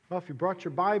Well, if you brought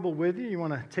your Bible with you, you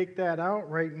want to take that out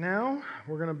right now.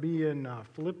 We're going to be in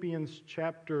Philippians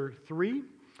chapter 3.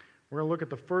 We're going to look at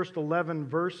the first 11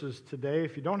 verses today.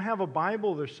 If you don't have a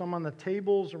Bible, there's some on the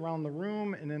tables around the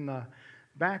room and in the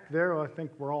back there. I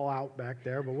think we're all out back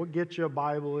there, but we'll get you a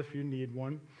Bible if you need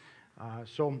one.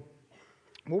 So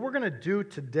what we're going to do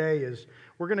today is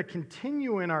we're going to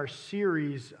continue in our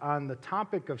series on the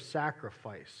topic of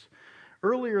sacrifice.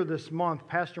 Earlier this month,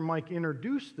 Pastor Mike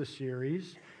introduced the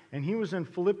series, and he was in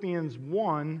Philippians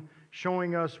 1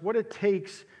 showing us what it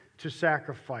takes to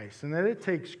sacrifice and that it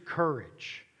takes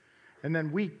courage. And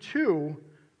then week 2,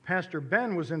 Pastor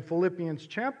Ben was in Philippians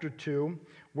chapter 2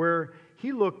 where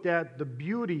he looked at the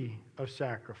beauty of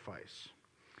sacrifice.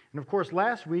 And of course,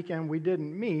 last weekend we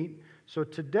didn't meet, so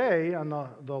today, on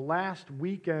the last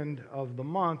weekend of the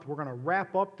month, we're going to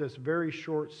wrap up this very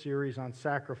short series on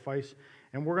sacrifice,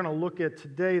 and we're going to look at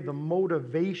today the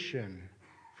motivation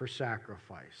for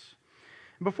sacrifice.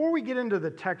 Before we get into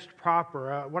the text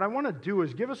proper, what I want to do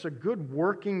is give us a good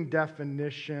working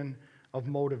definition of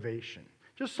motivation.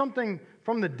 Just something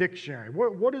from the dictionary.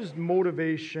 What does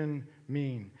motivation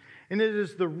mean? And it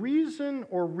is the reason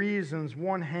or reasons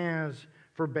one has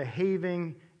for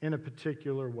behaving in a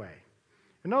particular way.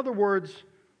 In other words,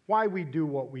 why we do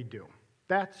what we do.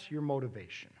 That's your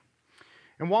motivation.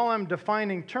 And while I'm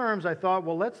defining terms, I thought,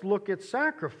 well, let's look at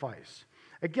sacrifice.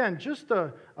 Again, just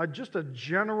a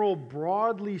general,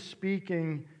 broadly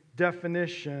speaking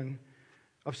definition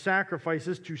of sacrifice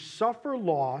is to suffer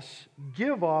loss,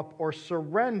 give up, or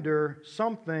surrender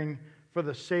something for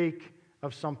the sake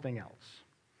of something else.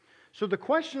 So the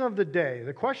question of the day,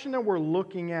 the question that we're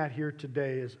looking at here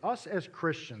today is us as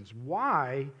Christians,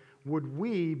 why would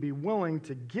we be willing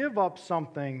to give up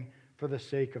something for the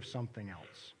sake of something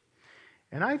else?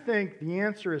 And I think the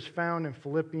answer is found in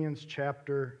Philippians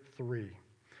chapter 3.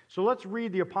 So let's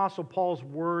read the Apostle Paul's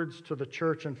words to the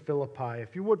church in Philippi.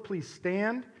 If you would please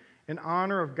stand in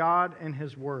honor of God and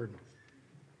His Word.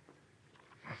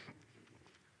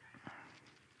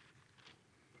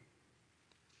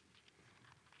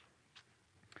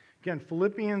 Again,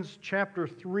 Philippians chapter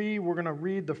 3, we're going to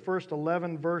read the first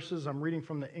 11 verses. I'm reading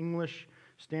from the English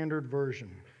Standard Version.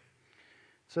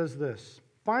 It says this,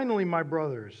 "Finally, my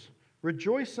brothers,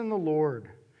 rejoice in the Lord.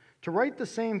 To write the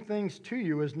same things to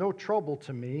you is no trouble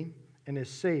to me and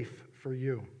is safe for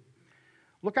you.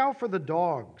 Look out for the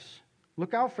dogs.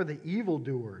 Look out for the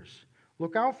evildoers.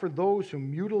 Look out for those who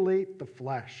mutilate the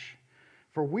flesh.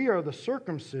 For we are the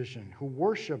circumcision who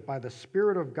worship by the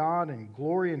Spirit of God and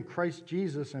glory in Christ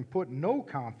Jesus and put no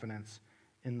confidence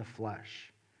in the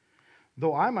flesh.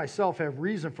 Though I myself have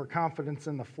reason for confidence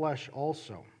in the flesh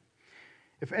also.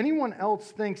 If anyone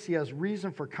else thinks he has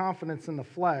reason for confidence in the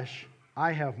flesh,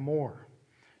 I have more.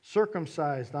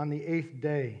 Circumcised on the 8th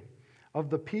day, of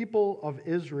the people of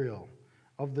Israel,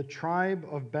 of the tribe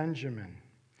of Benjamin,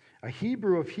 a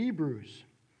Hebrew of Hebrews,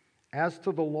 as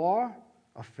to the law,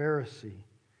 a Pharisee,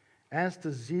 as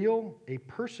to zeal, a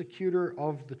persecutor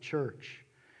of the church,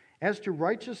 as to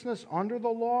righteousness under the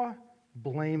law,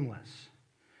 blameless.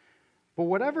 But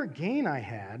whatever gain I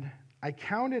had, I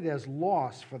counted as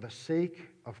loss for the sake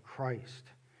of Christ.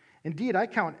 Indeed, I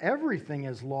count everything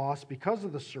as loss because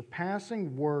of the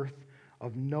surpassing worth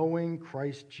of knowing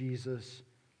Christ Jesus,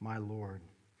 my Lord.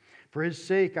 For His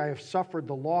sake I have suffered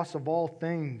the loss of all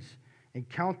things and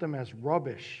count them as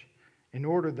rubbish, in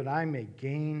order that I may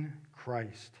gain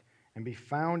Christ and be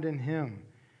found in Him,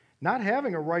 not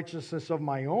having a righteousness of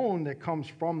my own that comes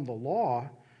from the law,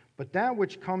 but that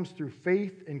which comes through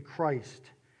faith in Christ,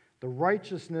 the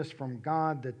righteousness from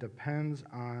God that depends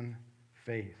on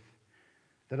faith,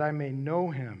 that I may know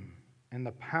Him and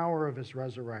the power of His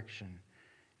resurrection,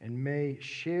 and may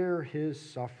share His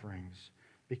sufferings,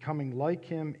 becoming like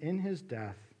Him in His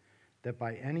death, that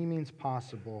by any means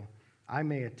possible I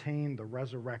may attain the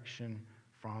resurrection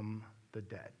from the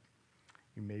dead."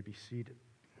 You may be seated.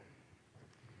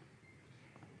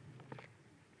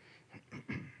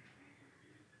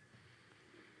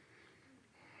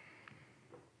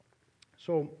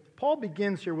 So Paul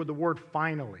begins here with the word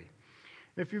finally.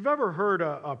 If you've ever heard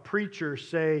a preacher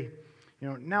say,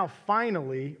 now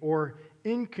finally, or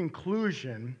in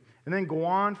conclusion, and then go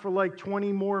on for like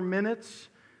 20 more minutes,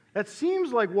 that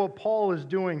seems like what Paul is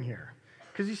doing here.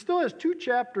 Because he still has 2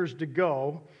 chapters to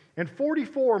go, and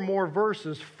 44 more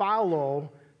verses follow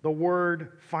the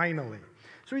word finally.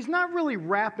 So he's not really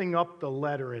wrapping up the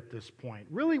letter at this point.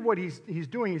 Really what he's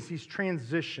doing is he's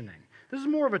transitioning. This is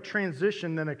more of a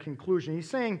transition than a conclusion. He's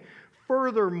saying,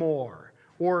 furthermore,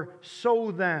 or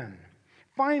so then.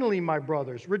 Finally, my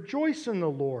brothers, rejoice in the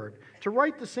Lord. To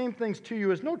write the same things to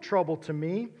you is no trouble to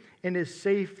me and is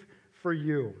safe for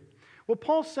you. What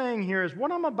Paul's saying here is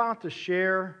what I'm about to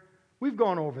share, we've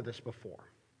gone over this before.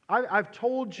 I've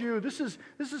told you, this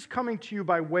is coming to you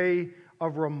by way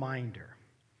of reminder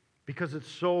because it's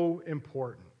so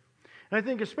important. And I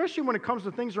think especially when it comes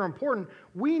to things that are important,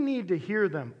 we need to hear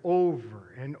them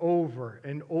over and over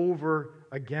and over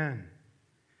again.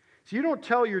 So you don't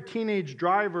tell your teenage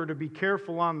driver to be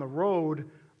careful on the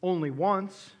road only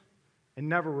once and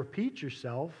never repeat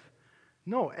yourself.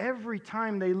 No, every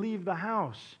time they leave the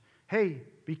house, hey,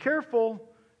 be careful,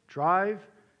 drive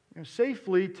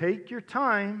safely, take your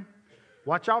time,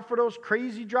 watch out for those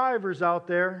crazy drivers out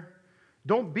there.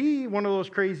 Don't be one of those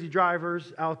crazy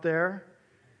drivers out there,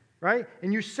 right?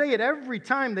 And you say it every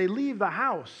time they leave the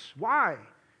house. Why?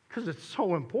 Because it's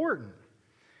so important.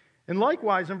 And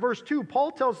likewise, in verse 2,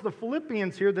 Paul tells the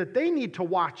Philippians here that they need to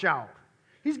watch out.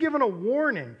 He's given a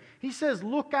warning. He says,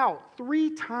 look out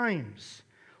 3 times.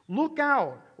 Look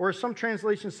out, or as some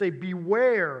translations say,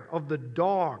 beware of the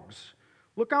dogs.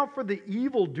 Look out for the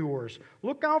evildoers.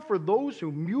 Look out for those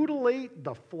who mutilate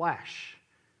the flesh.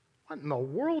 What in the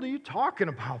world are you talking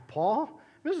about, Paul?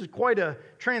 This is quite a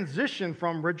transition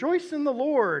from rejoice in the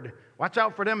Lord. Watch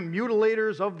out for them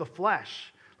mutilators of the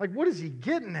flesh. Like, what is he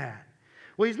getting at?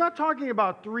 Well, he's not talking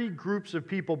about 3 groups of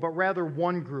people, but rather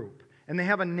one group. And they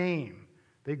have a name.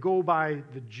 They go by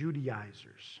the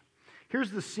Judaizers.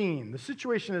 Here's the scene. The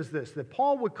situation is this, that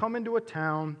Paul would come into a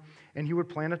town and he would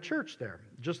plant a church there,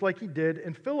 just like he did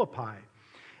in Philippi.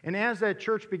 And as that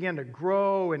church began to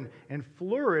grow and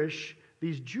flourish,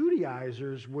 these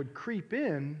Judaizers would creep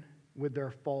in with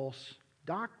their false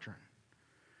doctrine.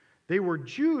 They were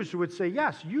Jews who would say,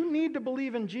 yes, you need to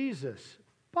believe in Jesus,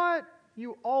 but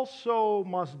you also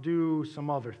must do some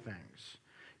other things.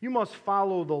 You must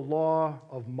follow the law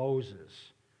of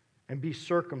Moses and be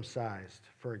circumcised,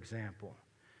 for example.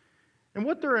 And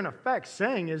what they're in effect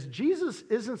saying is Jesus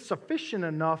isn't sufficient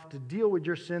enough to deal with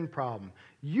your sin problem.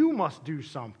 You must do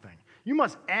something. You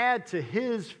must add to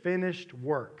his finished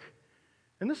work.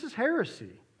 And this is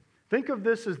heresy. Think of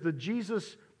this as the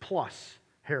Jesus plus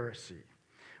heresy.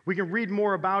 We can read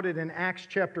more about it in Acts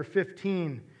chapter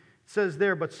 15. It says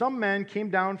there, but some men came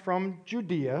down from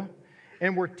Judea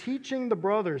and were teaching the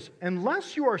brothers,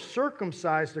 unless you are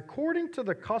circumcised according to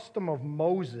the custom of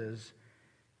Moses,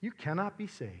 you cannot be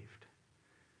saved.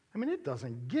 I mean, it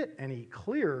doesn't get any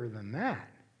clearer than that.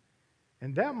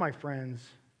 And that, my friends,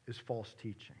 is false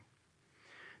teaching.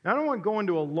 Now, I don't want to go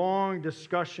into a long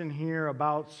discussion here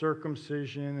about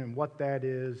circumcision and what that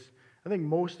is. I think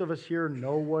most of us here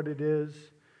know what it is.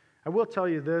 I will tell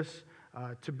you this,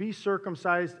 to be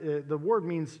circumcised, the word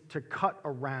means to cut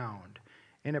around,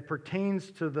 and it pertains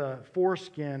to the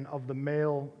foreskin of the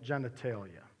male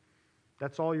genitalia.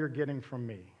 That's all you're getting from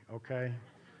me, okay?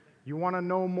 You want to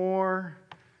know more?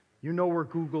 You know where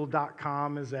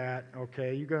Google.com is at,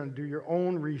 okay? You're going to do your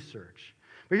own research.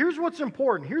 But here's what's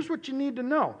important. Here's what you need to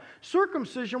know.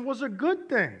 Circumcision was a good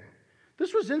thing.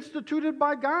 This was instituted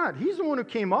by God. He's the one who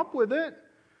came up with it.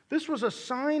 This was a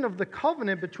sign of the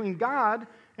covenant between God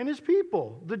and his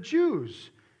people, the Jews.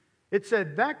 It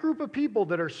said, that group of people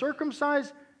that are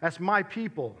circumcised, that's my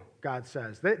people, God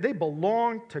says. They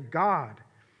belong to God.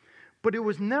 But it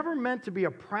was never meant to be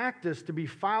a practice to be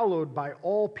followed by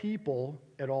all people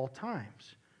at all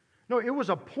times. No, it was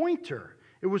a pointer.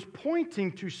 It was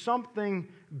pointing to something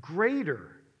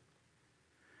greater.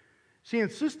 See,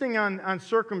 insisting on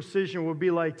circumcision would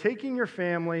be like taking your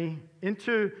family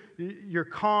into your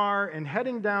car and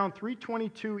heading down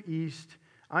 322 East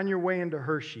on your way into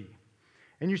Hershey.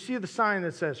 And you see the sign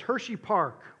that says, Hershey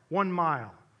Park, 1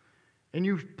 mile. And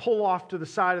you pull off to the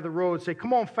side of the road, say,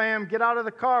 come on, fam, get out of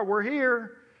the car, we're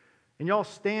here. And y'all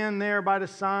stand there by the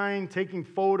sign, taking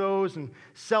photos and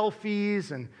selfies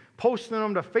and posting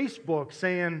them to Facebook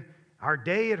saying, our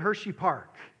day at Hershey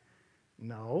Park.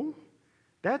 No,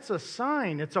 that's a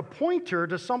sign. It's a pointer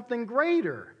to something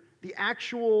greater, the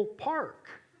actual park.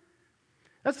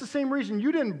 That's the same reason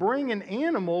you didn't bring an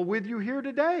animal with you here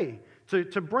today,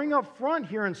 to bring up front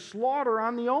here and slaughter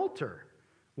on the altar.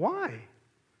 Why?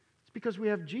 It's because we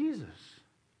have Jesus,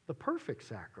 the perfect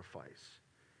sacrifice.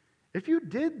 If you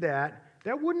did that,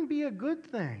 that wouldn't be a good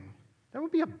thing. That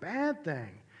would be a bad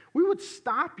thing. We would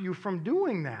stop you from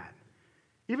doing that.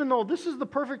 Even though this is the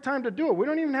perfect time to do it. We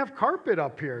don't even have carpet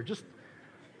up here. Just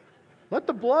let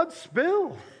the blood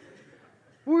spill.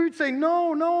 We would say,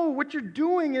 no, what you're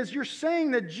doing is you're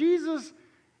saying that Jesus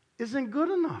isn't good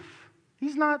enough.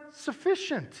 He's not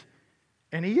sufficient.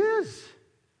 And he is.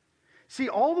 See,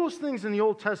 all those things in the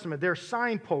Old Testament, they're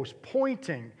signposts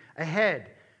pointing ahead,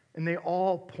 and they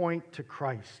all point to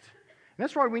Christ. And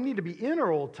that's why we need to be in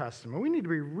our Old Testament. We need to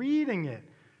be reading it,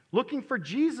 looking for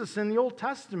Jesus in the Old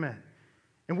Testament.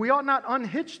 And we ought not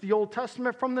unhitch the Old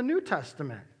Testament from the New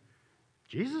Testament.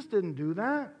 Jesus didn't do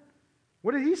that.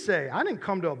 What did he say? I didn't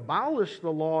come to abolish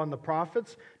the law and the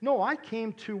prophets. No, I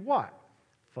came to what?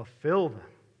 Fulfill them.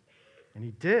 And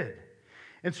he did.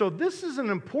 And so this is an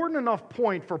important enough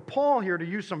point for Paul here to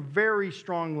use some very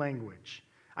strong language.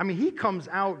 I mean, he comes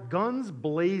out guns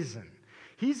blazing.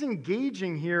 He's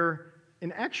engaging here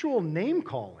in actual name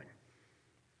calling.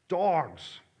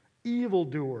 Dogs,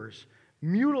 evildoers,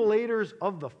 mutilators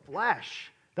of the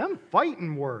flesh, them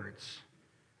fighting words.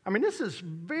 I mean, this is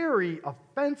very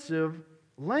offensive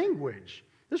language.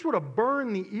 This would have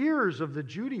burned the ears of the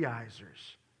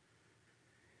Judaizers.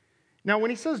 Now,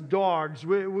 when he says dogs,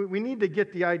 we need to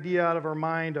get the idea out of our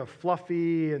mind of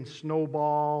Fluffy and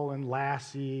Snowball and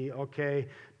Lassie, okay?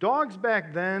 Dogs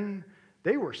back then,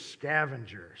 they were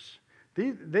scavengers.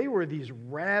 They were these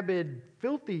rabid,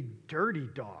 filthy, dirty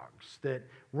dogs that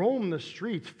roamed the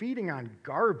streets feeding on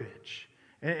garbage.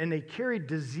 And they carried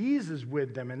diseases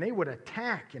with them, and they would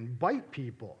attack and bite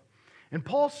people. And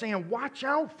Paul's saying, watch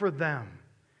out for them.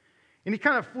 And he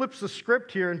kind of flips the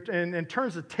script here and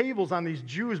turns the tables on these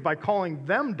Jews by calling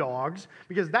them dogs,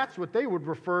 because that's what they would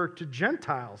refer to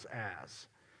Gentiles as.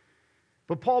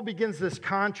 But Paul begins this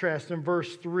contrast in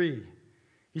verse 3.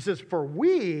 He says, for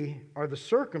we are the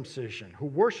circumcision who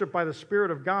worship by the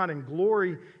Spirit of God and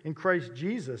glory in Christ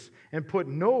Jesus and put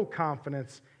no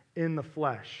confidence in the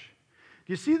flesh.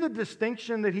 Do you see the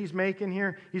distinction that he's making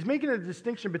here? He's making a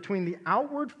distinction between the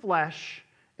outward flesh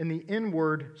and the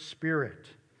inward spirit.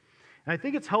 And I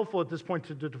think it's helpful at this point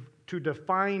to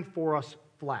define for us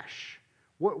flesh.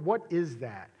 What is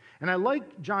that? And I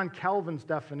like John Calvin's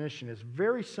definition. It's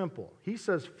very simple. He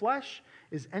says flesh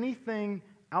is anything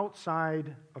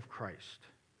outside of Christ.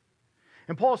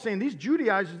 And Paul's saying these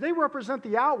Judaizers, they represent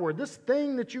the outward. This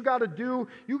thing that you got to do,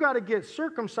 you got to get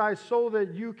circumcised so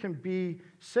that you can be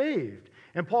saved.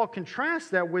 And Paul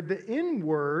contrasts that with the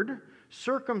inward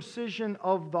circumcision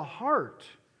of the heart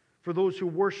for those who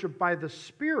worship by the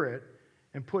Spirit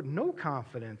and put no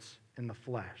confidence in the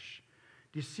flesh.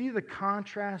 Do you see the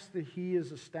contrast that he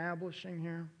is establishing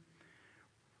here?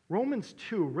 Romans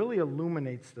 2 really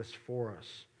illuminates this for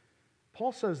us.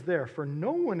 Paul says there, for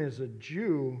no one is a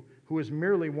Jew who is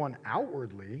merely one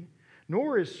outwardly,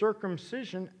 nor is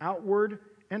circumcision outward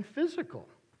and physical.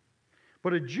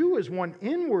 But a Jew is one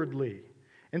inwardly,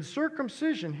 and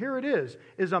circumcision, here it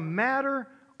is a matter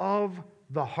of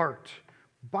the heart,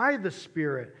 by the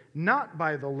Spirit, not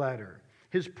by the letter.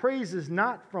 His praise is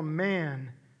not from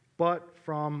man, but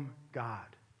from God.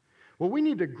 What we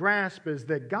need to grasp is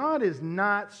that God is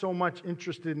not so much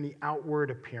interested in the outward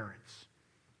appearance.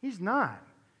 He's not.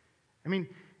 I mean,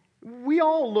 we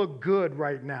all look good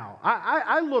right now.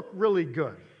 I look really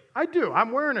good. I do.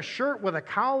 I'm wearing a shirt with a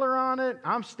collar on it.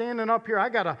 I'm standing up here. I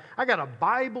got a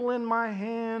Bible in my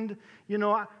hand. You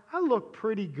know, I look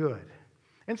pretty good.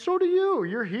 And so do you.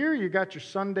 You're here. You got your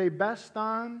Sunday best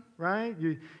on, right?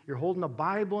 You're holding a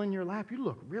Bible in your lap. You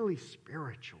look really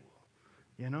spiritual,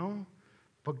 you know?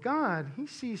 But God, He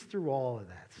sees through all of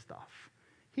that stuff.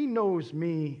 He knows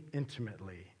me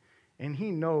intimately. And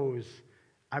He knows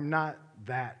I'm not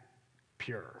that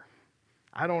pure.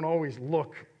 I don't always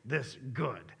look this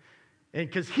good. And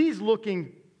because He's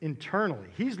looking internally.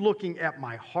 He's looking at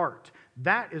my heart.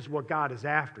 That is what God is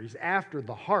after. He's after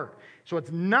the heart. So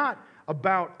it's not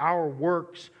about our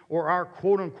works or our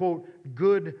quote-unquote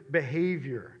good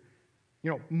behavior.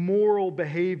 You know, moral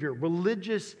behavior,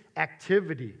 religious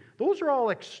activity. Those are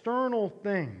all external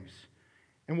things.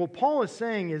 And what Paul is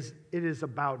saying is it is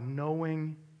about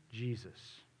knowing Jesus.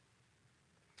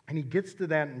 And he gets to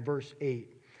that in verse 8.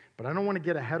 But I don't want to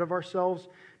get ahead of ourselves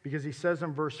because he says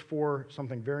in verse 4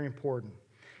 something very important.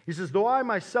 He says, though I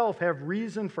myself have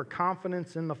reason for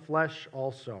confidence in the flesh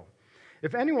also.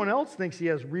 If anyone else thinks he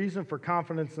has reason for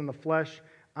confidence in the flesh,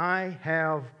 I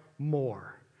have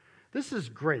more. This is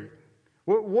great.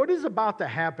 What is about to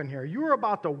happen here? You are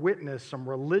about to witness some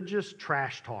religious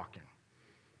trash talking.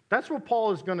 That's what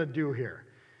Paul is going to do here.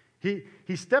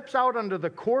 He steps out under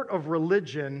the court of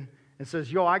religion and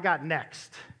says, yo, I got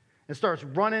next, and starts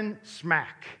running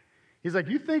smack. He's like,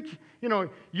 you think,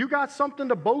 you got something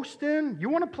to boast in? You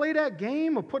want to play that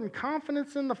game of putting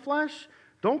confidence in the flesh?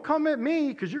 Don't come at me,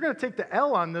 because you're going to take the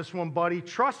L on this one, buddy.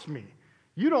 Trust me.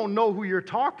 You don't know who you're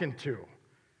talking to.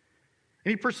 And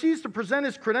he proceeds to present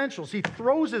his credentials. He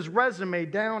throws his resume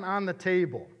down on the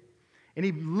table. And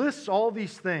he lists all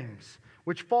these things,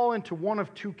 which fall into one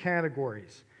of two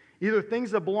categories. Either things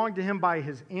that belong to him by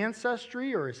his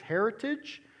ancestry or his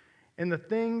heritage, and the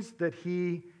things that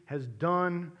he has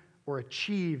done or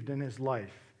achieved in his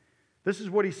life. This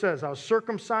is what he says. I was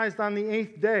circumcised on the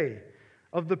 8th day,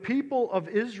 of the people of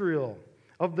Israel,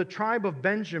 of the tribe of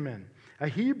Benjamin, a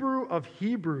Hebrew of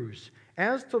Hebrews,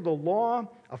 as to the law,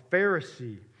 a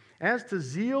Pharisee, as to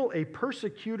zeal, a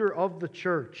persecutor of the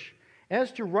church,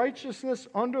 as to righteousness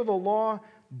under the law,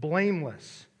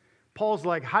 blameless. Paul's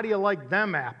like, how do you like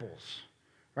them apples?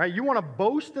 Right? You want to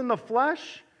boast in the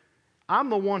flesh? I'm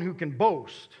the one who can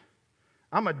boast.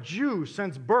 I'm a Jew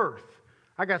since birth.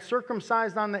 I got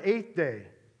circumcised on the 8th day.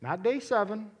 Not day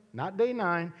 7, not day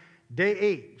 9, day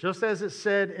 8, just as it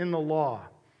said in the law.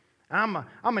 I'm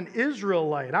an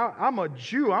Israelite. I'm a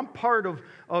Jew. I'm part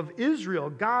of Israel,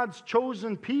 God's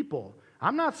chosen people.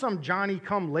 I'm not some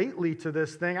Johnny-come-lately to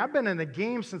this thing. I've been in the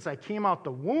game since I came out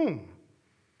the womb.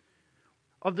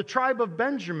 Of the tribe of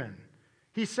Benjamin,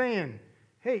 he's saying,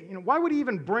 hey, why would he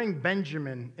even bring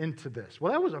Benjamin into this?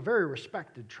 Well, that was a very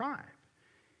respected tribe.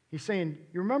 He's saying,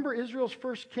 you remember Israel's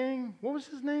first king? What was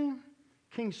his name?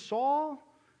 King Saul?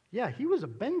 Yeah, he was a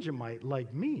Benjamite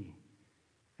like me.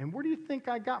 And where do you think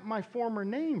I got my former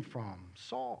name from?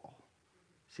 Saul.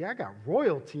 See, I got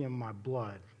royalty in my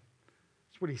blood.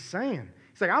 That's what he's saying.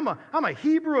 He's like, I'm a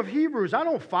Hebrew of Hebrews. I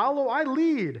don't follow, I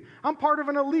lead. I'm part of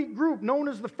an elite group known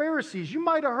as the Pharisees. You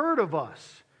might have heard of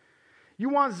us. You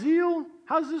want zeal?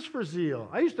 How's this for zeal?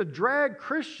 I used to drag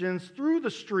Christians through the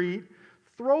street,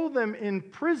 throw them in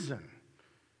prison.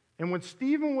 And when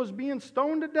Stephen was being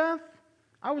stoned to death,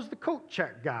 I was the coat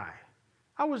check guy.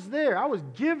 I was there. I was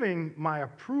giving my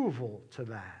approval to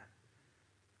that.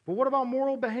 But what about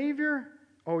moral behavior?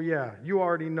 Oh yeah, you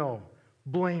already know.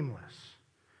 Blameless.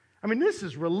 I mean, this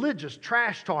is religious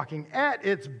trash talking at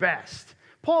its best.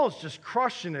 Paul's just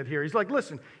crushing it here. He's like,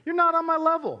 listen, you're not on my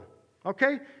level,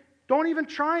 okay? Don't even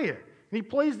try it. And he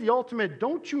plays the ultimate,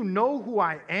 don't you know who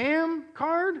I am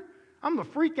card? I'm the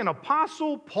freaking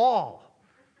Apostle Paul.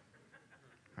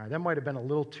 All right, that might have been a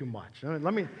little too much.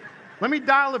 Let me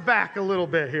dial it back a little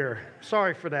bit here.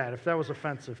 Sorry for that, if that was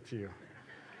offensive to you.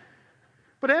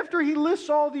 But after he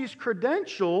lists all these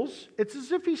credentials, it's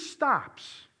as if he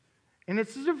stops. And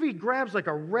it's as if he grabs like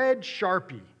a red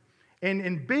Sharpie. And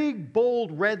in big,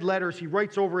 bold red letters, he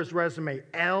writes over his resume,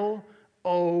 L-O-S-S.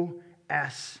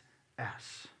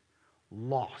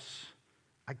 Loss.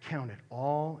 I count it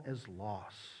all as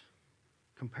loss.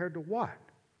 Compared to what?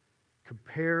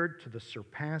 Compared to the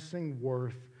surpassing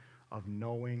worth of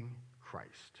knowing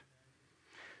Christ.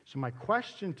 So my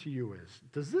question to you is,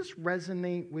 does this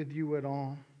resonate with you at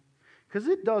all? Because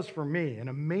it does for me in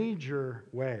a major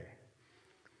way.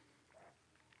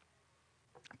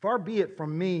 Far be it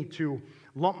from me to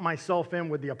lump myself in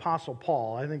with the Apostle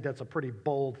Paul. I think that's a pretty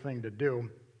bold thing to do.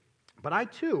 But I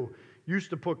too used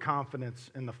to put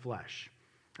confidence in the flesh.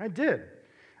 I did.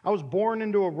 I was born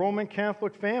into a Roman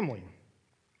Catholic family.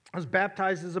 I was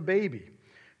baptized as a baby.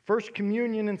 First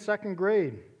communion in 2nd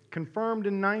grade. Confirmed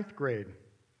in 9th grade.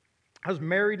 I was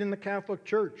married in the Catholic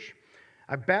Church.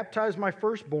 I baptized my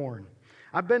firstborn.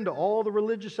 I've been to all the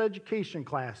religious education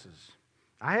classes.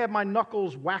 I had my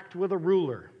knuckles whacked with a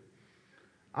ruler.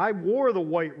 I wore the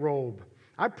white robe.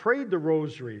 I prayed the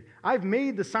rosary. I've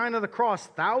made the sign of the cross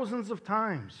thousands of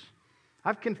times.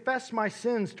 I've confessed my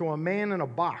sins to a man in a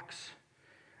box.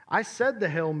 I said the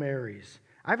Hail Marys.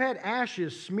 I've had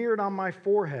ashes smeared on my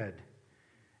forehead.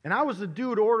 And I was the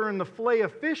dude ordering the fillet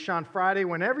of fish on Friday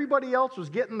when everybody else was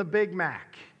getting the Big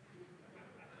Mac.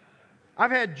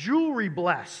 I've had jewelry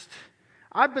blessed.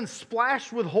 I've been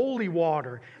splashed with holy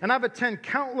water. And I've attended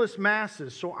countless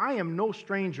masses, so I am no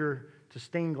stranger to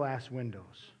stained glass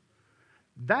windows.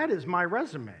 That is my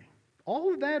resume.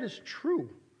 All of that is true.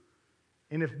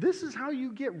 And if this is how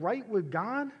you get right with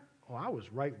God, oh, I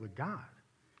was right with God.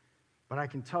 But I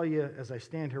can tell you, as I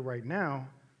stand here right now,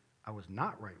 I was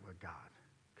not right with God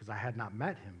because I had not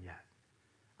met him yet.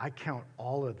 I count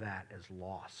all of that as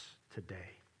loss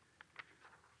today.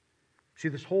 See,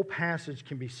 this whole passage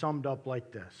can be summed up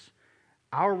like this.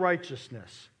 Our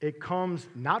righteousness, it comes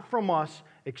not from us,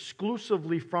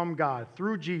 exclusively from God,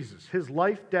 through Jesus, his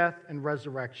life, death, and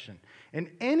resurrection. And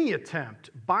any attempt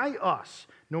by us,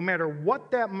 no matter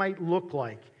what that might look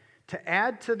like, to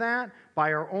add to that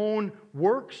by our own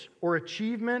works or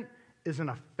achievement is an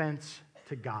offense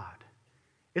to God.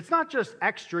 It's not just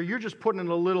extra, you're just putting in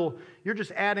you're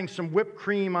just adding some whipped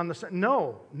cream on the side.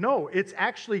 No, it's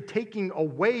actually taking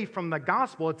away from the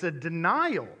gospel. It's a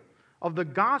denial of the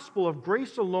gospel of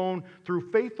grace alone,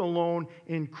 through faith alone,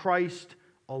 in Christ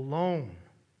alone.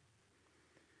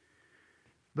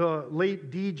 The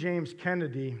late D. James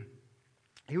Kennedy,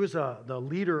 he was the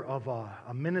leader of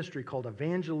a ministry called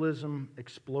Evangelism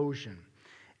Explosion.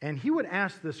 And he would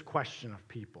ask this question of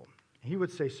people. He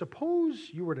would say, suppose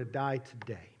you were to die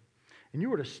today, and you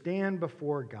were to stand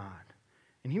before God,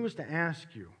 and he was to ask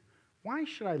you, why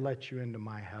should I let you into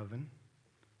my heaven?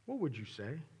 what would you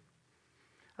say?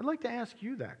 I'd like to ask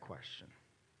you that question.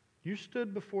 You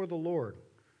stood before the Lord,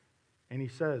 and he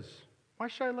says, why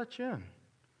should I let you in?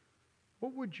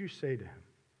 What would you say to him?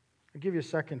 I'll give you a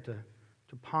second to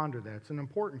ponder that. It's an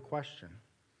important question.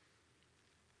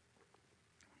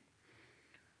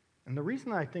 And the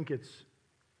reason I think it's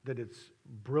a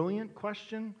brilliant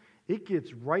question, it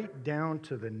gets right down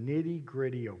to the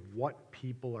nitty-gritty of what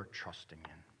people are trusting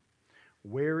in.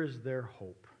 Where is their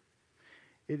hope?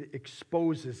 It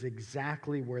exposes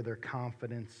exactly where their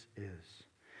confidence is.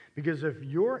 Because if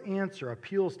your answer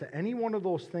appeals to any one of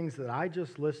those things that I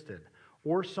just listed,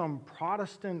 or some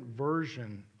Protestant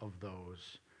version of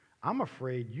those, I'm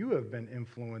afraid you have been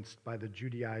influenced by the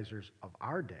Judaizers of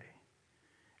our day.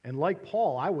 And like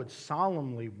Paul, I would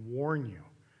solemnly warn you,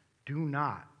 do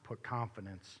not put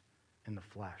confidence in the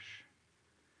flesh.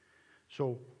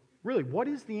 So really, what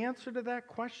is the answer to that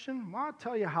question? Well, I'll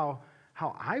tell you how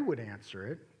I would answer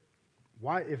it.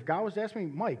 Why, if God was asking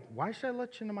me, Mike, why should I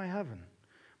let you into my heaven?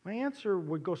 My answer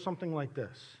would go something like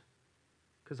this: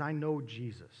 because I know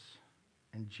Jesus,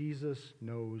 and Jesus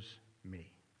knows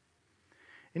me.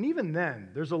 And even then,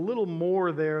 there's a little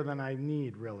more there than I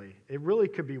need, really. It really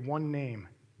could be one name: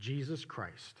 Jesus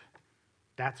Christ.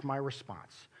 That's my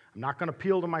response. I'm not going to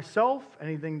appeal to myself,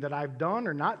 anything that I've done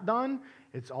or not done.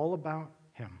 It's all about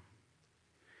him.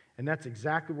 And that's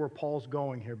exactly where Paul's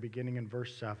going here, beginning in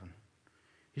verse 7.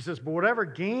 He says, but whatever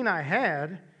gain I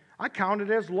had, I counted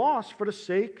as loss for the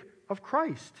sake of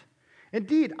Christ.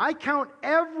 Indeed, I count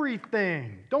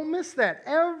everything, don't miss that,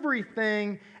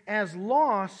 everything as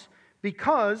loss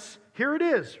because, here it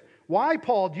is. Why,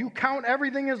 Paul, do you count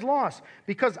everything as loss?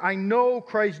 Because I know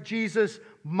Christ Jesus,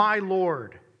 my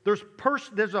Lord. There's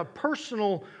a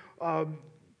personal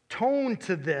tone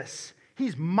to this.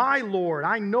 He's my Lord.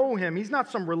 I know him. He's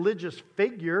not some religious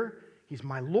figure. He's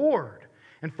my Lord.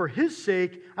 And for his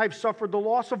sake, I've suffered the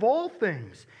loss of all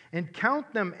things and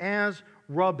count them as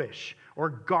rubbish or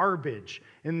garbage.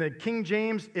 In the King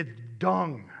James, it's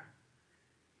dung.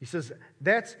 He says,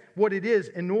 that's what it is.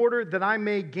 In order that I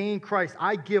may gain Christ,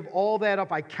 I give all that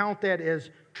up. I count that as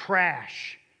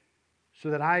trash so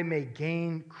that I may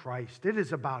gain Christ. It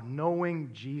is about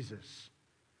knowing Jesus.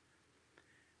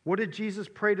 What did Jesus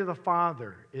pray to the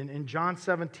Father? In John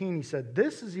 17, he said,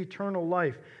 this is eternal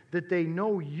life, that they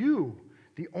know you,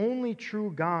 the only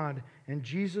true God, and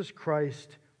Jesus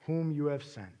Christ, whom you have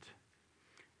sent.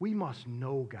 We must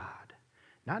know God,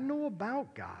 not know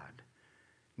about God.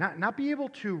 Not be able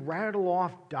to rattle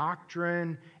off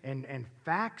doctrine and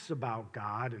facts about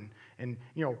God and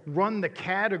run the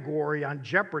category on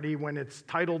Jeopardy when it's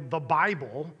titled the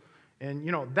Bible. And,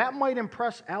 that might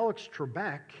impress Alex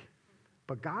Trebek,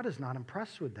 but God is not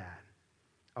impressed with that.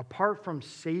 Apart from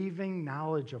saving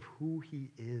knowledge of who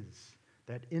he is,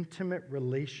 that intimate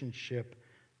relationship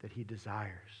that he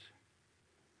desires.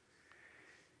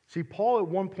 See, Paul at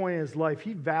one point in his life,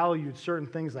 he valued certain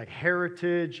things like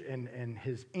heritage and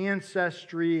his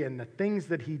ancestry and the things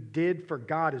that he did for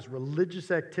God, his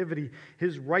religious activity,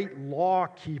 his right law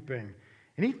keeping.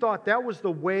 And he thought that was the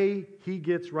way he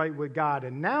gets right with God.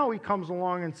 And now he comes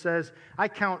along and says, I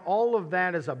count all of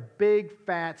that as a big,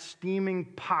 fat, steaming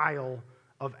pile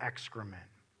of excrement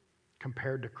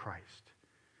compared to Christ.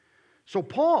 So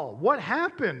Paul, what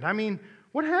happened?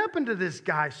 What happened to this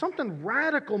guy? Something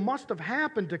radical must have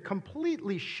happened to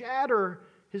completely shatter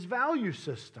his value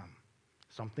system.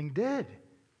 Something did.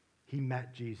 He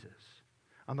met Jesus.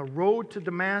 On the road to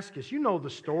Damascus, you know the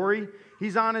story.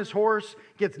 He's on his horse,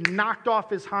 gets knocked off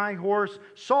his high horse.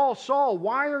 Saul, Saul,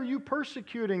 why are you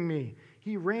persecuting me?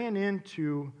 He ran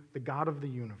into the God of the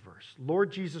universe,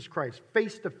 Lord Jesus Christ,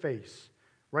 face to face,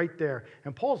 right there.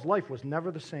 And Paul's life was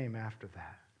never the same after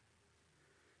that.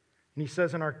 And he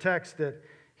says in our text that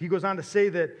he goes on to say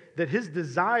that his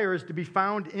desire is to be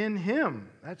found in him.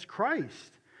 That's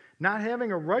Christ. Not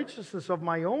having a righteousness of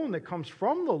my own that comes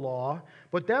from the law,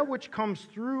 but that which comes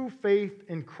through faith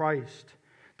in Christ.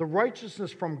 The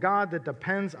righteousness from God that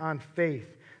depends on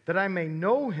faith, that I may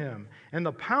know him and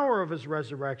the power of his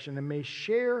resurrection and may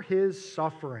share his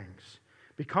sufferings,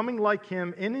 becoming like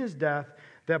him in his death,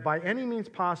 that by any means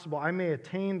possible I may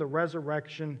attain the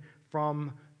resurrection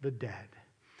from the dead.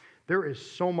 There is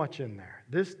so much in there.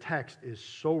 This text is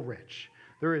so rich.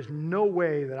 There is no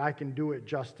way that I can do it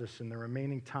justice in the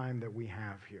remaining time that we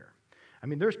have here.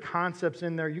 There's concepts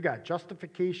in there. You got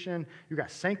justification, you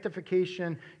got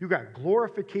sanctification, you got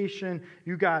glorification,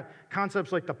 you got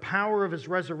concepts like the power of his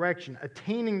resurrection,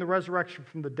 attaining the resurrection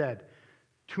from the dead.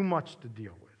 Too much to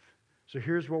deal with. So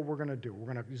here's what we're going to do.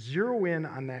 We're going to zero in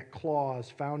on that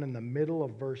clause found in the middle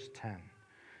of verse 10,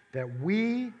 that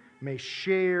we may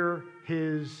share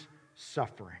his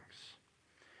sufferings.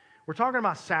 We're talking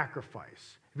about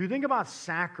sacrifice. If you think about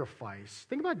sacrifice,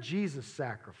 think about Jesus'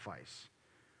 sacrifice.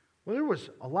 Well, there was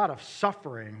a lot of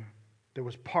suffering that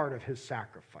was part of his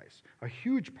sacrifice, a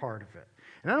huge part of it.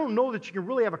 And I don't know that you can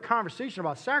really have a conversation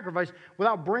about sacrifice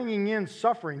without bringing in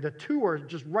suffering. The two are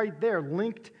just right there,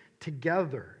 linked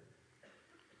together.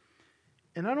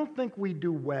 And I don't think we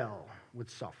do well with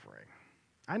suffering.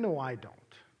 I know I don't.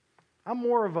 I'm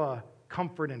more of a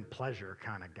comfort and pleasure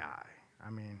kind of guy. I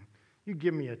mean, you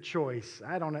give me a choice,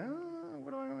 I don't know,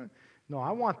 what do I want? No,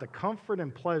 I want the comfort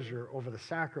and pleasure over the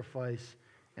sacrifice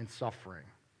and suffering.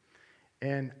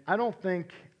 And I don't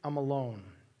think I'm alone.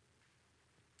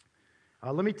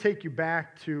 Let me take you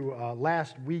back to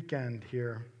last weekend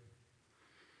here.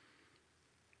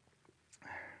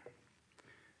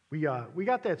 We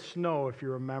got that snow, if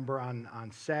you remember,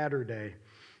 on Saturday,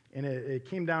 and it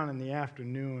came down in the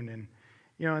afternoon. And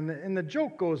and the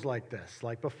joke goes like this: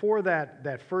 like before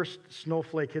that first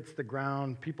snowflake hits the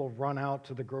ground, people run out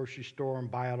to the grocery store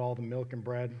and buy out all the milk and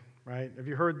bread. Right? Have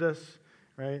you heard this?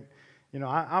 Right?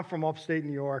 I'm from upstate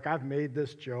New York. I've made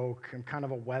this joke. I'm kind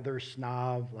of a weather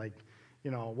snob. Like,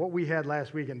 what we had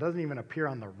last weekend doesn't even appear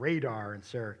on the radar in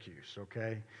Syracuse,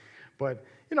 okay? But,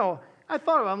 I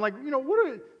thought about it. I'm like,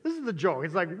 this is the joke.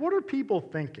 It's like, what are people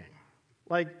thinking?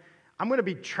 Like, I'm going to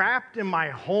be trapped in my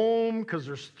home because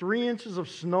there's 3 inches of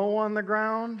snow on the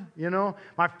ground,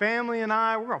 My family and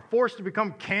I, we're forced to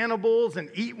become cannibals and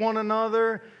eat one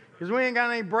another because we ain't got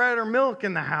any bread or milk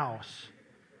in the house.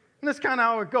 And that's kind of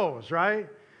how it goes, right?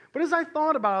 But as I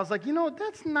thought about it, I was like,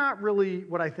 that's not really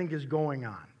what I think is going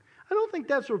on. I don't think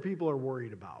that's what people are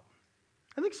worried about.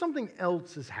 I think something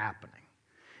else is happening.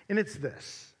 And it's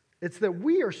this. It's that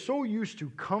we are so used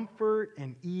to comfort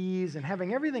and ease and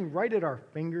having everything right at our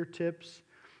fingertips.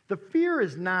 The fear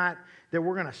is not that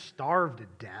we're going to starve to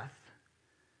death.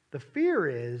 The fear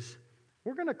is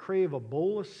we're going to crave a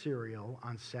bowl of cereal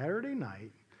on Saturday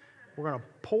night. We're going to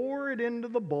pour it into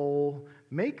the bowl,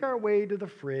 make our way to the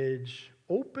fridge,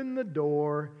 open the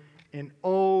door, and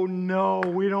oh no,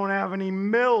 we don't have any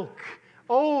milk.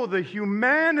 Oh, the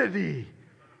humanity.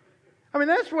 I mean,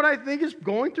 that's what I think is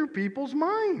going through people's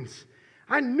minds.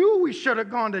 I knew we should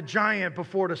have gone to Giant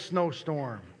before the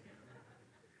snowstorm.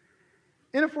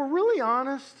 And if we're really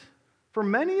honest, for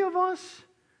many of us,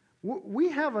 we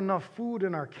have enough food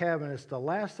in our cabinets to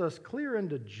last us clear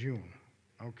into June,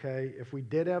 okay, if we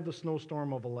did have the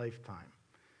snowstorm of a lifetime.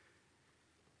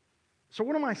 So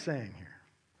what am I saying here?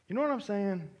 You know what I'm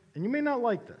saying? And you may not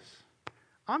like this.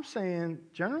 I'm saying,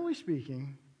 generally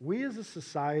speaking, we as a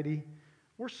society,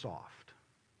 we're soft.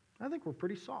 I think we're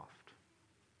pretty soft.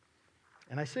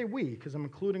 And I say we because I'm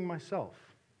including myself.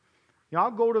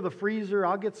 I'll go to the freezer,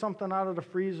 I'll get something out of the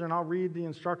freezer, and I'll read the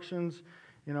instructions.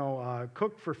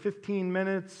 Cook for 15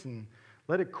 minutes and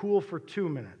let it cool for 2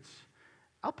 minutes.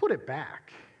 I'll put it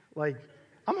back. Like,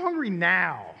 I'm hungry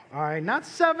now, all right? Not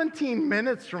 17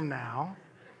 minutes from now.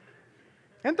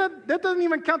 And that doesn't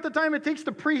even count the time it takes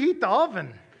to preheat the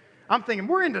oven. I'm thinking,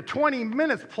 we're into 20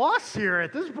 minutes plus here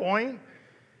at this point.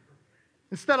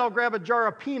 Instead, I'll grab a jar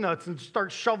of peanuts and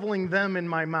start shoveling them in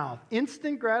my mouth.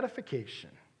 Instant gratification,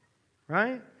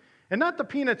 right? And not the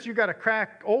peanuts you got to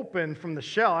crack open from the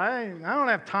shell. I don't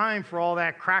have time for all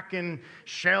that cracking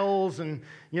shells and,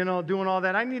 doing all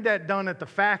that. I need that done at the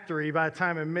factory by the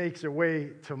time it makes its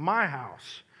way to my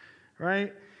house,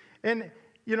 right? And,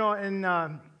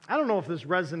 I don't know if this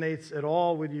resonates at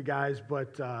all with you guys,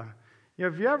 but,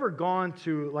 if you've ever gone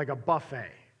to like a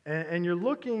buffet and you're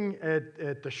looking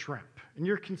at the shrimp and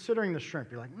you're considering the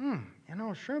shrimp, you're like,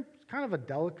 shrimp is kind of a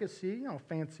delicacy,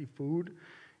 fancy food.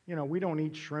 We don't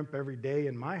eat shrimp every day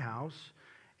in my house.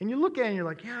 And you look at it and you're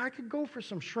like, yeah, I could go for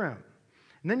some shrimp.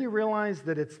 And then you realize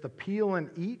that it's the peel and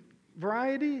eat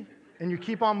variety, and you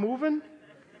keep on moving.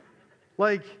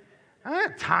 Like, I don't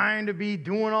have time to be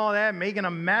doing all that, making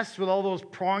a mess with all those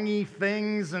prongy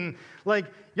things. And,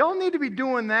 y'all need to be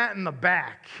doing that in the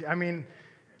back. I mean,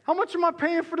 how much am I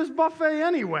paying for this buffet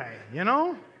anyway,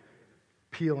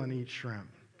 Peel and eat shrimp.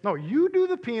 No, you do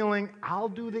the peeling, I'll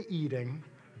do the eating.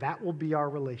 That will be our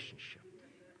relationship.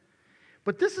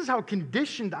 But this is how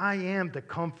conditioned I am to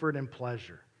comfort and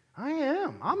pleasure. I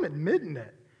am. I'm admitting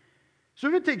it. So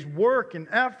if it takes work and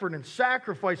effort and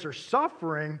sacrifice or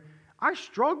suffering, I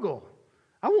struggle.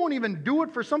 I won't even do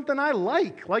it for something I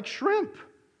like shrimp.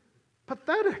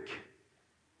 Pathetic.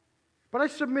 But I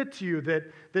submit to you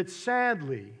that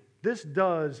sadly, this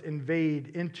does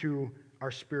invade into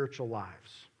our spiritual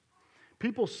lives.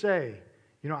 People say,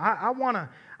 I want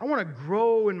to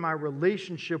grow in my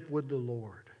relationship with the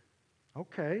Lord.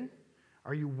 Okay.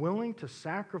 Are you willing to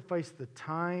sacrifice the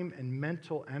time and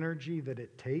mental energy that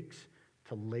it takes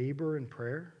to labor in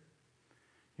prayer?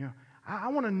 I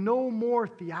want to know more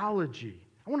theology.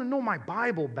 I want to know my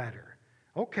Bible better.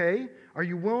 Okay, are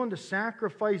you willing to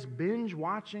sacrifice binge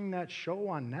watching that show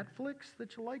on Netflix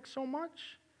that you like so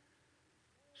much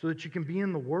so that you can be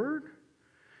in the Word?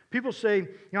 People say,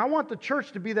 I want the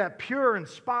church to be that pure and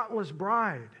spotless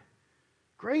bride.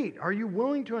 Great. Are you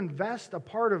willing to invest a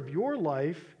part of your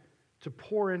life to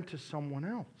pour into someone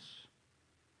else?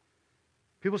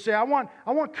 People say, I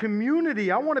want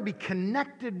community. I want to be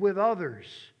connected with others.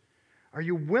 Are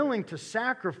you willing to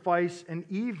sacrifice an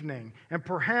evening and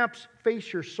perhaps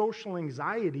face your social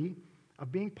anxiety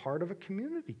of being part of a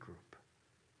community group?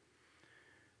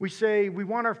 We say we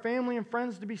want our family and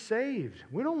friends to be saved.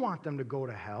 We don't want them to go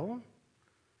to hell.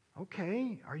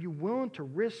 Okay, are you willing to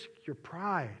risk your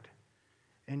pride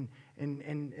and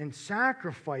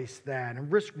sacrifice that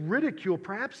and risk ridicule,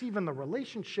 perhaps even the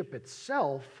relationship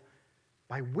itself,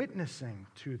 by witnessing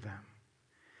to them?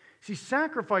 See,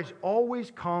 sacrifice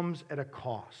always comes at a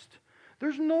cost.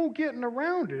 There's no getting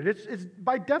around it. It's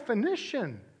by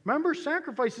definition. Remember,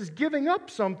 sacrifice is giving up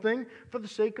something for the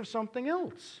sake of something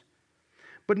else.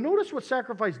 But notice what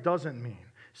sacrifice doesn't mean.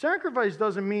 Sacrifice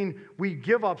doesn't mean we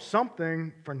give up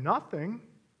something for nothing.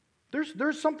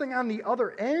 There's something on the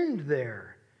other end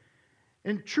there.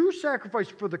 And true sacrifice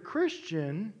for the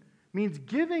Christian means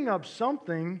giving up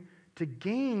something to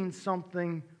gain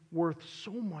something worth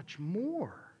so much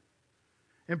more.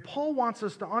 And Paul wants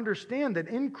us to understand that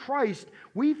in Christ,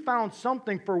 we found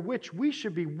something for which we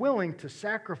should be willing to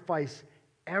sacrifice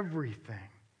everything.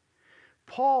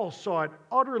 Paul saw it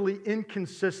utterly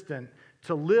inconsistent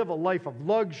to live a life of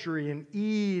luxury and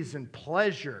ease and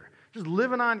pleasure, just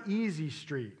living on easy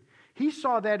street. He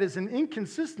saw that as an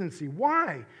inconsistency.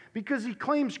 Why? Because he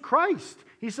claims Christ.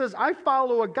 He says, I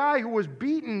follow a guy who was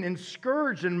beaten and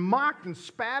scourged and mocked and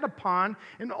spat upon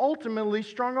and ultimately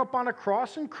strung up on a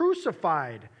cross and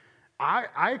crucified.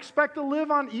 I expect to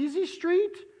live on easy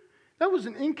street? That was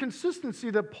an inconsistency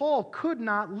that Paul could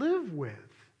not live with.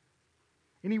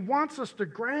 And he wants us to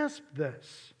grasp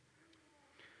this.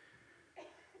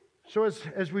 So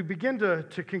as we begin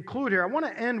to conclude here, I want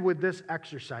to end with this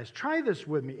exercise. Try this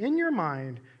with me. In your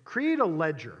mind, create a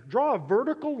ledger. Draw a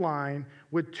vertical line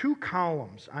with 2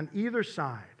 columns on either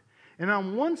side. And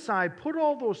on one side, put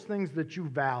all those things that you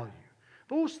value,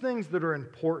 those things that are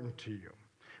important to you.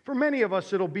 For many of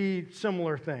us, it'll be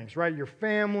similar things, right? Your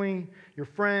family, your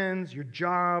friends, your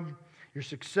job, your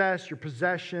success, your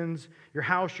possessions, your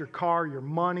house, your car, your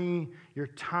money, your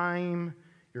time,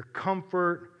 your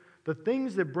comfort, the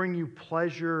things that bring you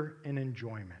pleasure and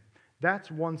enjoyment.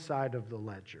 That's one side of the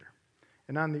ledger.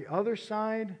 And on the other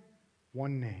side,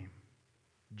 one name,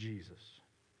 Jesus.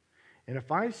 And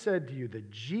if I said to you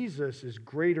that Jesus is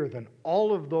greater than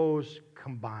all of those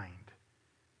combined,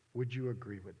 would you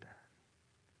agree with that?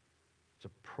 It's a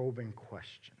probing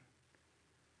question.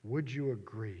 Would you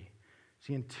agree?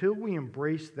 See, until we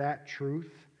embrace that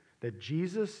truth, that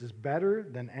Jesus is better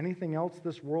than anything else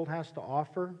this world has to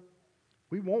offer,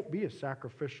 we won't be a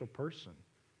sacrificial person,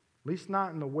 at least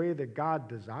not in the way that God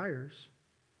desires.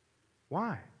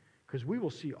 Why? Because we will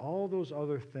see all those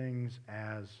other things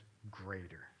as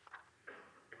greater.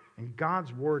 And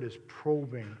God's word is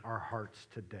probing our hearts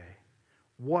today.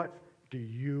 What do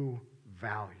you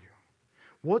value?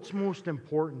 What's most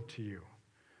important to you?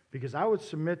 Because I would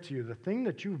submit to you, the thing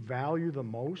that you value the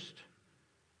most,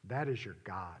 that is your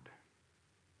God.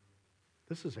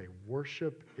 This is a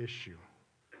worship issue.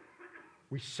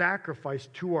 We sacrifice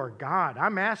to our God.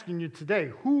 I'm asking you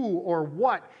today, who or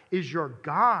what is your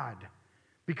God?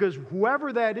 Because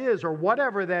whoever that is or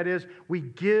whatever that is, we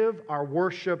give our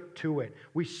worship to it.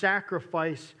 We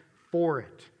sacrifice for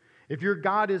it. If your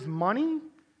God is money,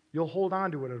 you'll hold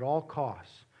on to it at all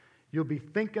costs. You'll be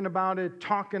thinking about it,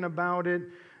 talking about it,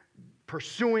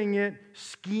 pursuing it,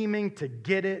 scheming to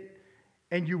get it,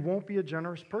 and you won't be a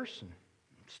generous person.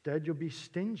 Instead, you'll be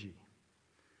stingy.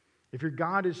 If your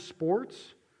God is sports,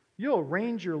 you'll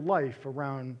arrange your life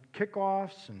around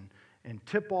kickoffs and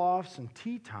tip-offs and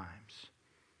tea times.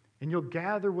 And you'll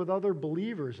gather with other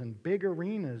believers in big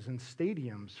arenas and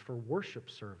stadiums for worship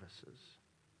services.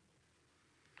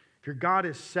 If your God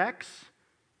is sex,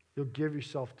 you'll give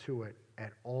yourself to it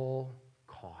at all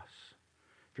costs.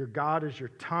 If your God is your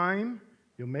time,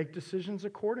 you'll make decisions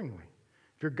accordingly.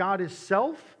 If your God is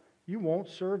self, you won't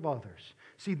serve others.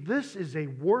 See, this is a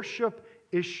worship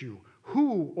issue.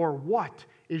 Who or what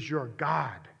is your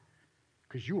God?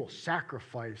 Because you will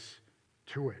sacrifice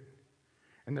to it.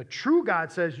 And the true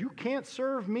God says, you can't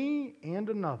serve me and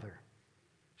another.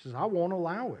 He says, I won't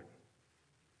allow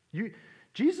it.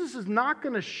 Jesus is not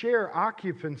going to share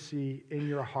occupancy in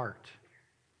your heart.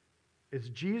 It's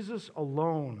Jesus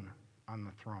alone on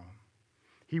the throne.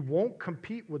 He won't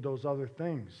compete with those other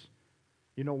things.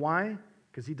 You know why?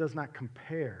 Because he does not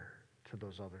compare to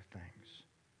those other things.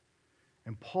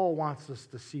 And Paul wants us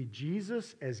to see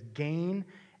Jesus as gain,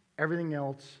 everything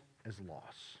else as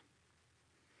loss.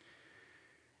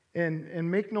 And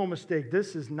make no mistake,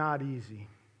 this is not easy.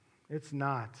 It's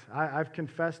not. I've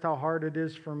confessed how hard it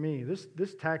is for me.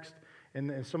 This text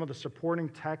and some of the supporting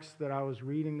texts that I was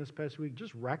reading this past week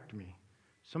just wrecked me.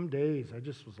 Some days I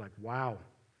just was like, wow,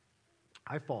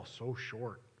 I fall so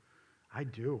short. I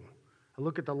do. I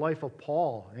look at the life of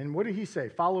Paul, and what did he say?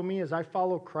 Follow me as I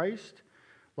follow Christ?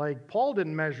 Like, Paul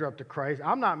didn't measure up to Christ.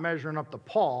 I'm not measuring up to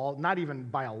Paul, not even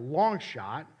by a long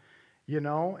shot, you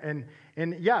know?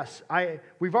 And yes,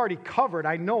 we've already covered,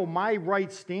 I know my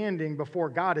right standing before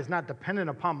God is not dependent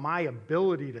upon my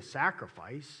ability to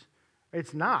sacrifice.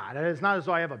 It's not. It's not as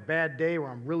though I have a bad day where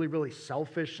I'm really, really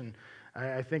selfish and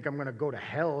I think I'm going to go to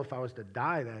hell if I was to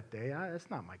die that day. That's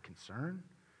not my concern.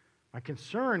 My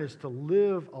concern is to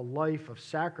live a life of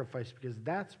sacrifice because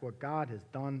that's what God has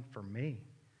done for me.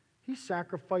 He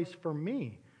sacrificed for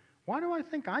me. Why do I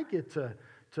think I get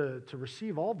to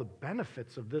receive all the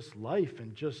benefits of this life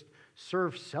and just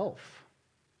serve self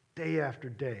day after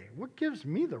day? What gives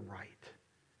me the right?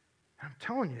 I'm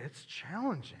telling you, it's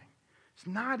challenging. It's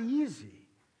not easy.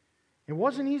 It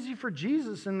wasn't easy for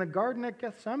Jesus in the garden at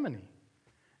Gethsemane.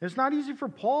 It's not easy for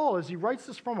Paul as he writes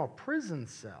this from a prison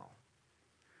cell.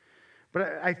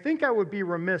 But I think I would be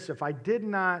remiss if I did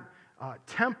not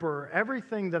temper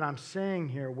everything that I'm saying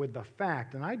here with the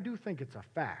fact, and I do think it's a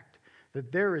fact,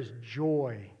 that there is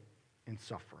joy in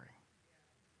suffering.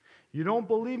 You don't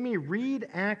believe me? Read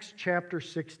Acts chapter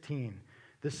 16.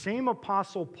 The same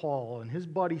Apostle Paul and his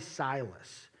buddy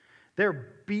Silas,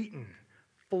 they're beaten,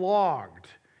 flogged,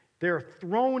 they're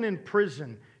thrown in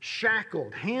prison,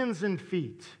 shackled, hands and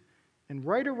feet. And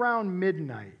right around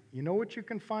midnight, you know what you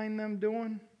can find them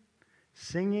doing?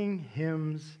 Singing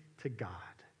hymns to God.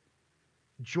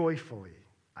 Joyfully,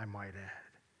 I might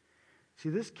add. See,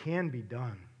 this can be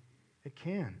done. It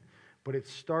can. But it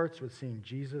starts with seeing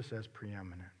Jesus as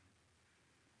preeminent.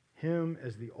 Him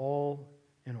as the all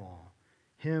in all.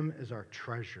 Him as our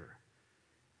treasure.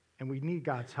 And we need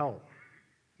God's help.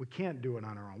 We can't do it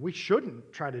on our own. We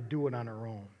shouldn't try to do it on our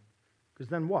own. Because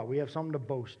then what? We have something to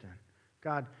boast in.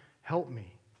 God, help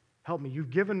me. Help me. You've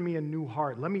given me a new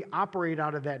heart. Let me operate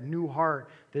out of that new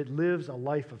heart that lives a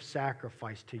life of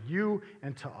sacrifice to you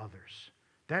and to others.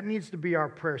 That needs to be our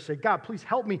prayer. Say, God, please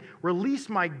help me release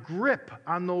my grip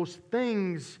on those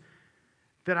things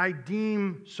that I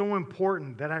deem so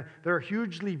important, that are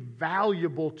hugely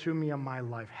valuable to me in my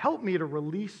life. Help me to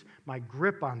release my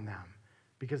grip on them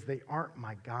because they aren't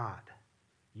my God.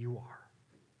 You are.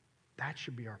 That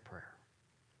should be our prayer.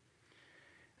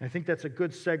 And I think that's a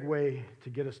good segue to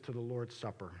get us to the Lord's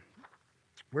Supper.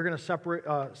 We're going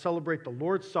to celebrate the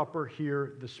Lord's Supper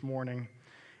here this morning.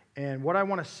 And what I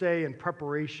want to say in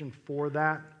preparation for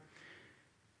that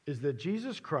is that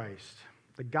Jesus Christ,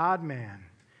 the God-man,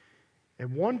 at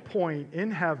one point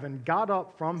in heaven got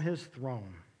up from his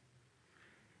throne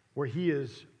where he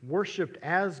is worshiped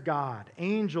as God,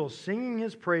 angels singing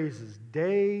his praises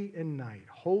day and night.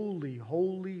 Holy,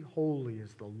 holy, holy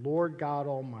is the Lord God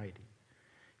Almighty.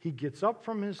 He gets up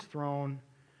from his throne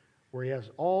where he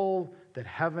has all that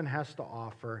heaven has to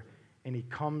offer, and he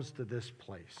comes to this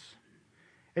place.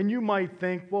 And you might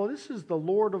think, well, this is the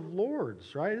Lord of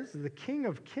Lords, right? This is the King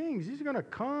of Kings. He's going to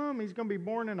come. He's going to be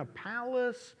born in a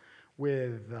palace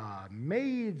with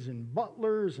maids and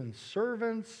butlers and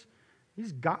servants.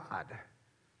 He's God.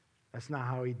 That's not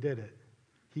how he did it.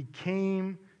 He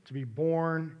came to be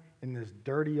born in this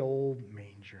dirty old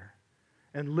manger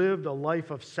and lived a life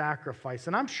of sacrifice.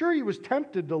 And I'm sure he was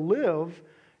tempted to live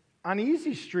on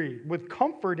Easy Street with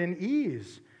comfort and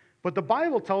ease. But the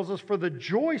Bible tells us for the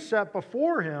joy set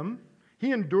before him,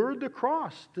 he endured the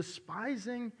cross,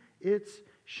 despising its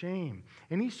shame.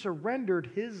 And he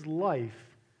surrendered his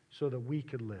life so that we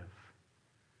could live.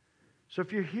 So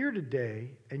if you're here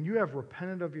today and you have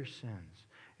repented of your sins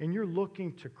and you're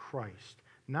looking to Christ,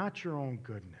 not your own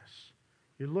goodness,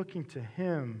 you're looking to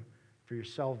him for your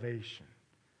salvation.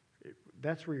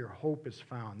 That's where your hope is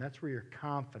found. That's where your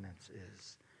confidence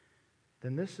is.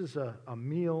 Then this is a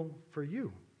meal for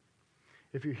you.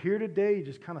 If you're here today, you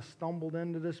just kind of stumbled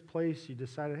into this place, you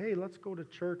decided, hey, let's go to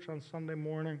church on Sunday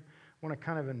morning. I want to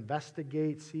kind of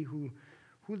investigate, see who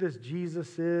this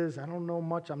Jesus is. I don't know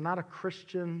much. I'm not a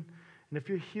Christian. And if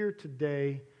you're here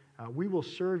today, we will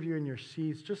serve you in your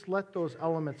seats. Just let those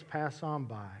elements pass on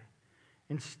by.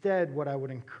 Instead, what I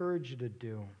would encourage you to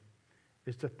do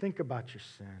is to think about your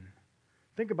sin.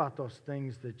 Think about those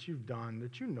things that you've done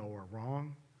that you know are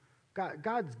wrong.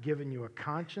 God's given you a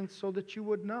conscience so that you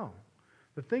would know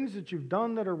the things that you've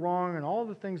done that are wrong and all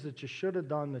the things that you should have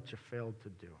done that you failed to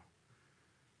do.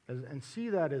 And see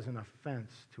that as an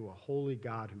offense to a holy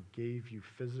God who gave you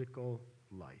physical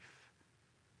life.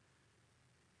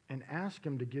 And ask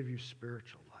him to give you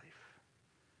spiritual life.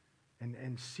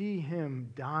 And see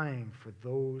him dying for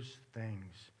those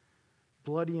things,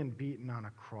 bloody and beaten on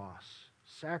a cross,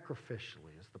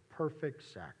 sacrificially as the perfect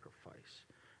sacrifice.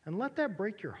 And let that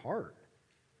break your heart,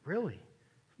 really.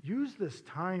 Use this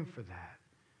time for that.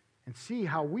 And see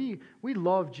how we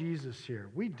love Jesus here.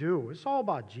 We do. It's all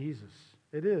about Jesus.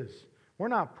 It is. We're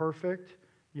not perfect,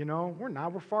 We're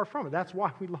not. We're far from it. That's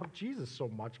why we love Jesus so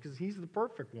much, because he's the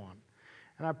perfect one.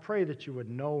 And I pray that you would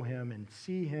know him and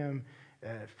see him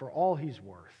for all he's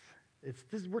worth.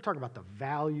 We're talking about the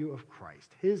value of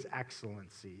Christ, his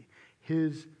excellency,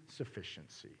 his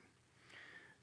sufficiency.